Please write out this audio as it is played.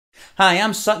Hi,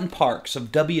 I'm Sutton Parks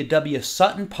of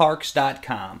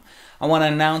www.suttonparks.com. I want to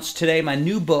announce today my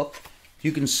new book,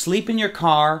 You Can Sleep in Your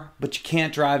Car, but You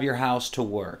Can't Drive Your House to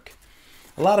Work.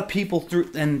 A lot of people,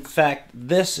 in fact,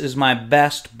 this is my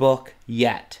best book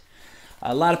yet.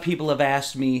 A lot of people have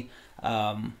asked me,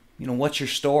 what's your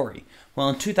story? Well,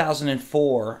 in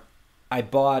 2002, I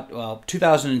bought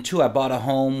a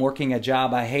home working a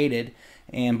job I hated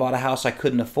and bought a house I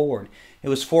couldn't afford. It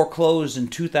was foreclosed in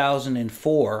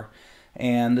 2004,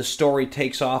 and the story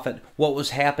takes off at what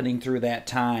was happening through that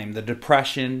time, the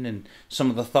depression and some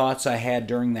of the thoughts I had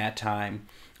during that time.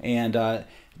 And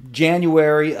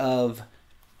January of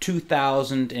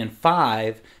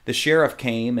 2005, the sheriff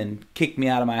came and kicked me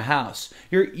out of my house.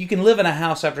 You can live in a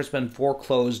house after it's been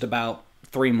foreclosed about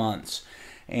 3 months.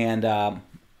 And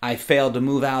I failed to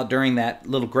move out during that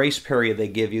little grace period they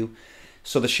give you.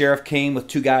 So the sheriff came with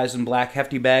 2 guys in black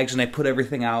hefty bags, and they put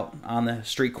everything out on the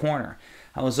street corner.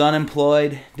 I was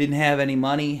unemployed, didn't have any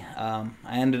money. I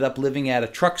ended up living at a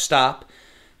truck stop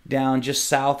down just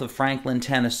south of Franklin,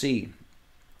 Tennessee.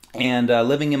 And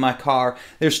living in my car,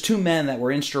 there's 2 men that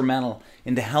were instrumental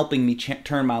into helping me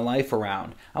turn my life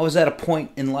around. I was at a point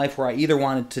in life where I either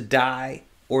wanted to die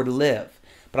or to live.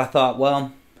 But I thought,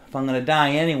 well, if I'm going to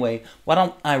die anyway, why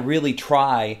don't I really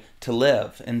try to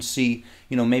live and see,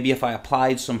 maybe if I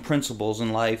applied some principles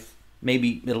in life,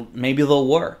 maybe they'll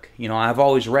work. I've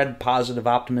always read positive,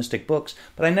 optimistic books,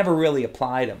 but I never really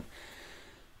applied them.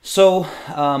 So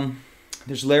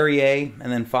there's Larry A.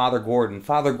 and then Father Gordon.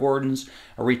 Father Gordon's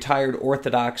a retired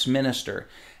Orthodox minister,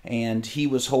 and he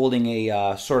was holding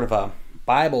a sort of a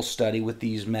Bible study with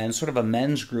these men, sort of a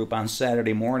men's group on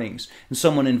Saturday mornings, and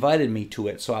someone invited me to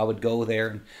it, so I would go there,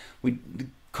 and we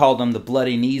called them the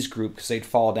Bloody Knees group because they'd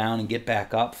fall down and get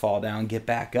back up, fall down, get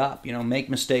back up, make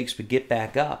mistakes but get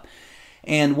back up.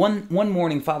 And one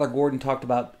morning, Father Gordon talked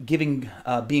about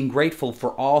being grateful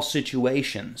for all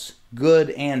situations, good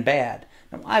and bad.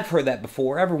 Now, I've heard that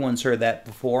before. Everyone's heard that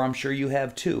before. I'm sure you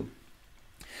have too.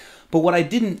 But what I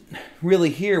didn't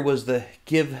really hear was the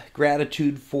give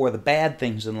gratitude for the bad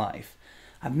things in life.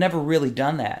 I've never really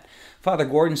done that. Father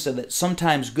Gordon said that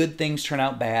sometimes good things turn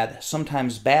out bad,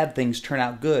 sometimes bad things turn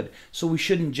out good, so we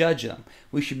shouldn't judge them.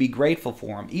 We should be grateful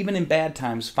for them. Even in bad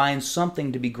times, find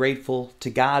something to be grateful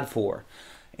to God for.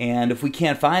 And if we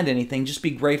can't find anything, just be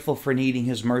grateful for needing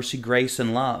His mercy, grace,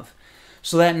 and love.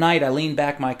 So that night, I leaned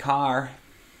back my car,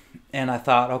 and I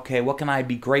thought, okay, what can I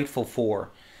be grateful for?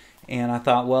 And I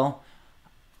thought, well,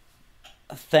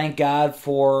 thank God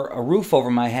for a roof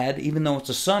over my head, even though it's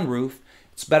a sunroof.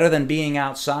 It's better than being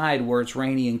outside where it's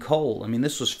rainy and cold. I mean,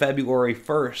 this was February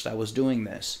 1st I was doing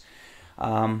this.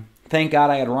 Thank God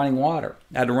I had running water.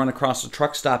 I had to run across the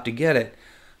truck stop to get it,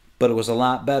 but it was a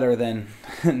lot better than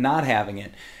not having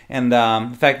it. And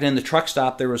in fact, in the truck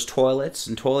stop there was toilets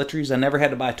and toiletries. I never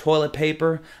had to buy toilet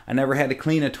paper. I never had to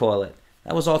clean a toilet.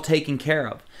 That was all taken care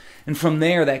of. And from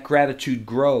there, that gratitude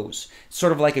grows. It's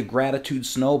sort of like a gratitude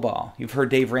snowball. You've heard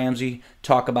Dave Ramsey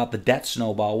talk about the debt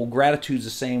snowball. Well, gratitude's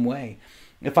the same way.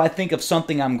 If I think of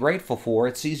something I'm grateful for,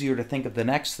 it's easier to think of the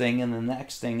next thing and the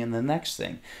next thing and the next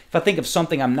thing. If I think of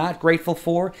something I'm not grateful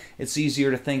for, it's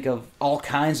easier to think of all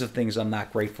kinds of things I'm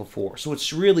not grateful for. So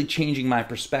it's really changing my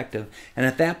perspective. And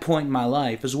at that point in my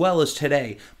life, as well as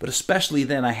today, but especially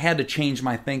then, I had to change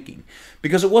my thinking.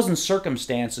 Because it wasn't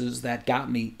circumstances that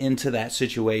got me into that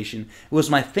situation. It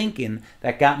was my thinking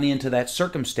that got me into that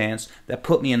circumstance that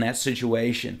put me in that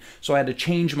situation. So I had to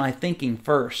change my thinking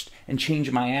first and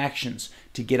change my actions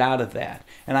to get out of that.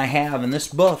 And I have, and this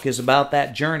book is about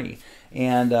that journey.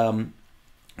 And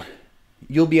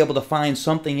you'll be able to find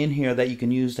something in here that you can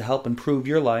use to help improve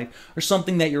your life, or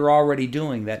something that you're already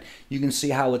doing that you can see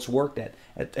how it's worked at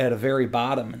a very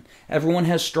bottom. And everyone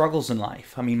has struggles in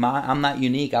life. I mean, I'm not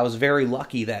unique. I was very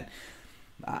lucky that,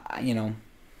 I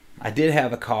did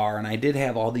have a car, and I did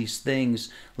have all these things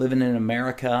living in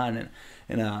America and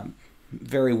in a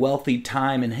very wealthy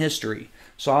time in history.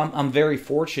 So I'm very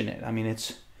fortunate. I mean,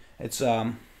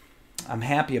 I'm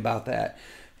happy about that.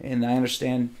 And I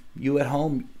understand you at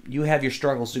home, you have your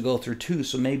struggles to go through too,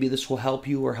 so maybe this will help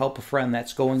you or help a friend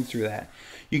that's going through that.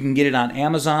 You can get it on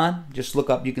Amazon. Just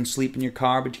look up You Can Sleep in Your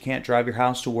Car, but You Can't Drive Your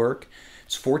House to Work.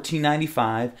 It's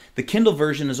 $14.95. The Kindle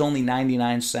version is only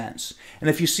 99 cents. And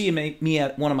if you see me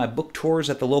at one of my book tours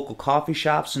at the local coffee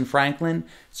shops in Franklin,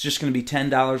 it's just going to be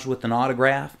 $10 with an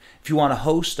autograph. If you want to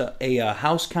host a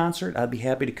house concert, I'd be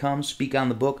happy to come, speak on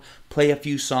the book, play a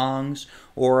few songs,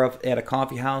 or at a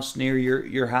coffee house near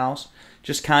your house.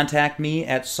 Just contact me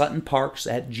at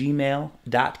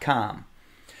suttonparks@gmail.com.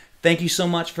 Thank you so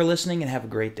much for listening, and have a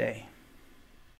great day.